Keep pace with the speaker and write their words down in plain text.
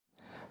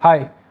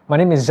Hi, my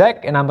name is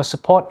Zach and I'm a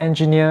support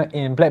engineer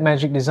in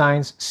Blackmagic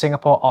Design's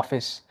Singapore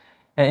office.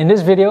 And in this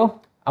video,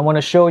 I want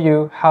to show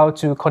you how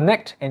to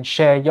connect and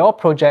share your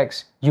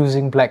projects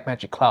using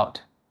Blackmagic Cloud.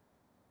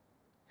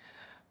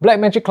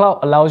 Blackmagic Cloud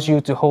allows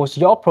you to host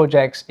your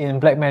projects in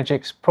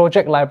Blackmagic's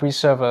project library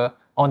server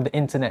on the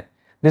internet.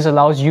 This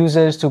allows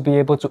users to be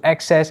able to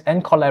access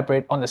and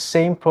collaborate on the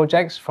same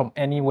projects from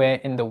anywhere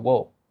in the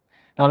world.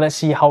 Now let's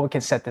see how we can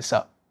set this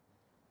up.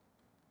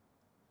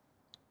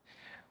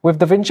 With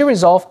DaVinci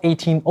Resolve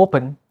 18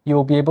 open, you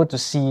will be able to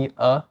see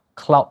a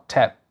Cloud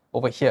tab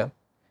over here.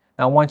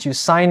 Now once you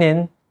sign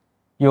in,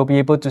 you'll be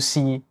able to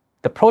see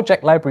the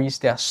project libraries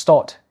that are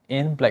stored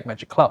in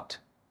Blackmagic Cloud.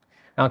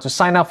 Now to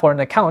sign up for an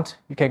account,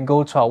 you can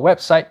go to our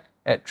website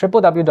at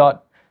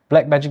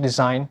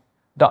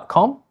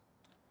www.blackmagicdesign.com,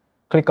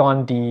 click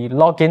on the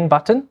login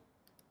button,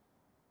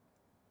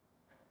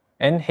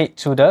 and head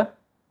to the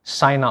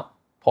sign up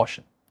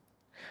portion.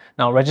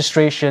 Now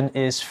registration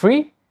is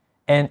free,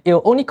 and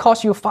it'll only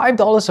cost you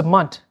 $5 a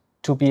month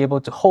to be able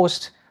to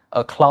host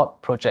a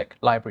Cloud project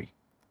library.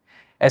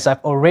 As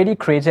I've already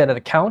created an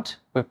account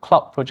with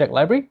Cloud project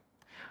library,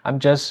 I'm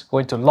just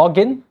going to log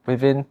in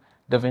within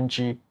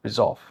DaVinci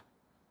Resolve.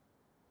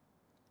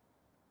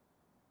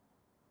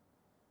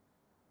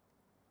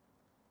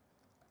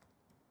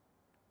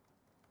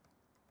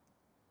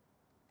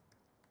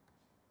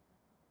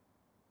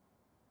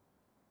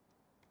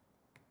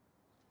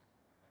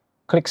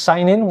 Click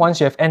sign in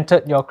once you have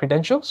entered your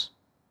credentials.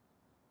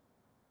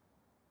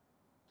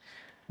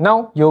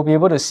 Now you'll be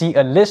able to see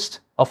a list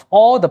of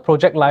all the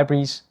project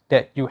libraries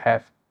that you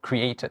have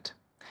created.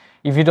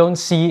 If you don't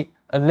see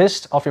a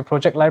list of your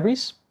project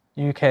libraries,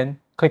 you can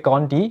click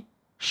on the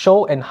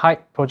Show and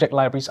Hide Project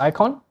Libraries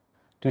icon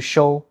to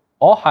show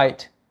or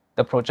hide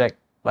the project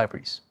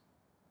libraries.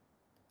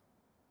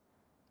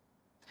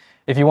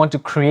 If you want to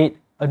create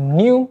a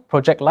new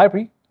project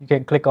library, you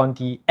can click on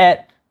the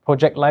Add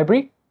Project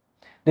Library.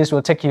 This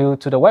will take you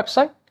to the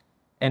website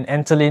and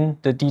enter in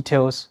the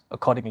details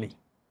accordingly.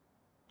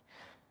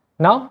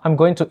 Now I'm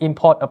going to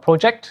import a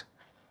project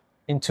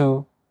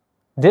into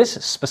this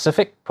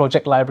specific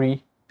project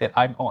library that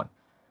I'm on.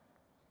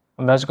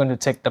 I'm just going to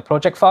take the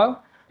project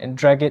file and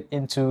drag it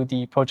into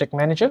the project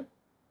manager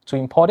to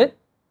import it.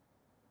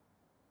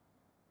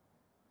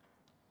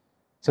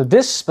 So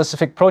this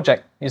specific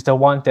project is the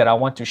one that I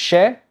want to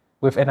share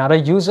with another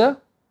user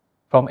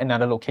from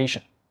another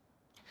location.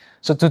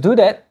 So to do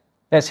that,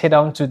 let's head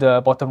down to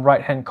the bottom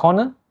right hand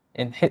corner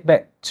and head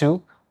back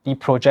to the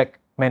project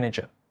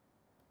manager.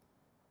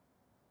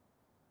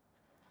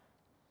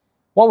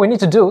 What we need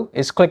to do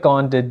is click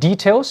on the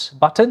Details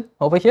button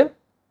over here.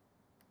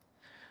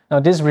 Now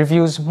this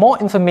reveals more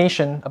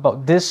information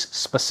about this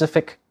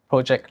specific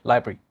project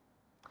library.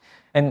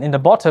 And in the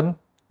bottom,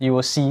 you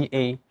will see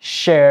a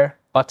Share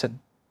button.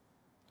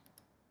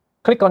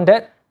 Click on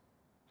that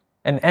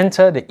and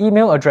enter the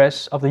email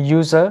address of the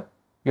user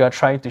you are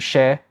trying to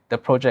share the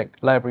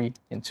project library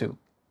into.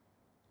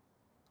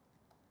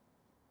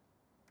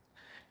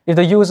 If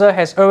the user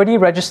has already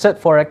registered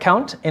for an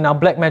account in our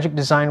Blackmagic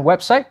Design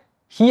website,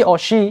 he or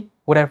she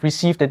would have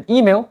received an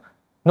email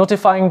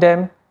notifying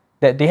them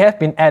that they have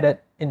been added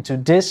into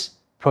this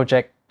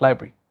project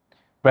library.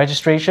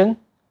 Registration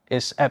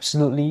is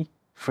absolutely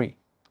free.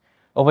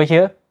 Over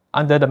here,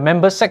 under the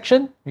Members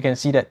section, you can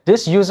see that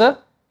this user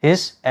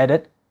is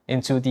added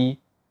into the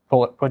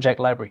project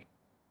library.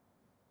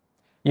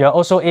 You are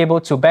also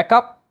able to back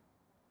up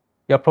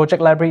your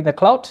project library in the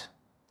cloud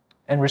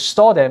and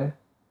restore them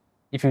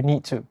if you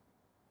need to.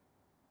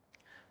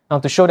 Now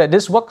to show that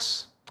this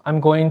works, I'm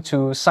going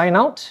to sign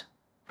out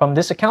from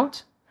this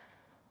account.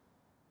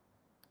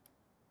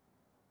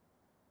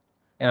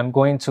 And I'm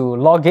going to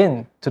log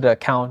in to the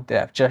account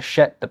that I've just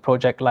shared the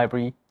project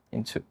library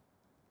into.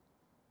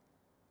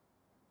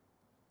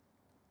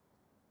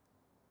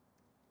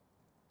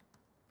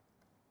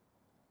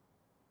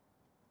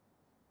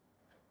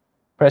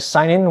 Press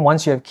sign in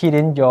once you have keyed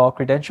in your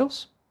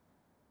credentials.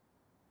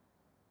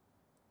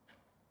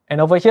 And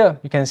over here,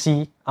 you can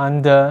see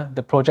under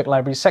the project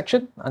library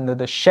section, under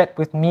the Shared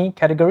with Me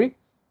category,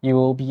 you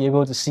will be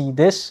able to see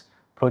this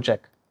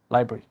project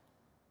library.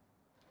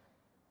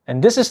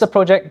 And this is the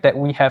project that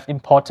we have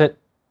imported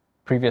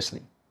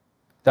previously.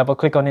 Double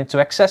click on it to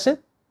access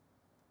it.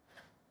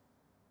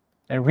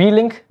 And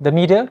relink the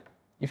media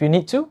if you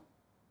need to.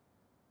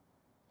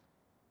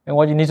 And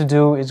what you need to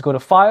do is go to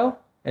File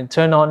and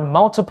turn on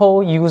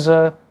Multiple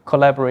User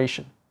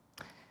Collaboration.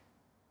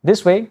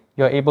 This way,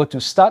 you're able to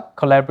start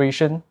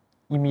collaboration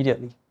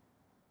immediately.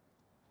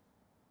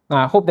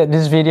 Now, I hope that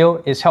this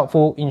video is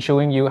helpful in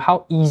showing you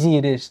how easy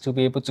it is to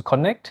be able to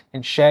connect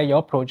and share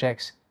your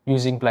projects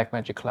using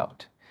Blackmagic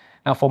Cloud.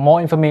 Now, for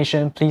more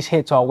information, please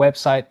head to our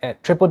website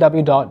at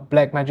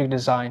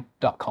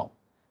www.blackmagicdesign.com.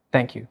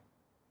 Thank you.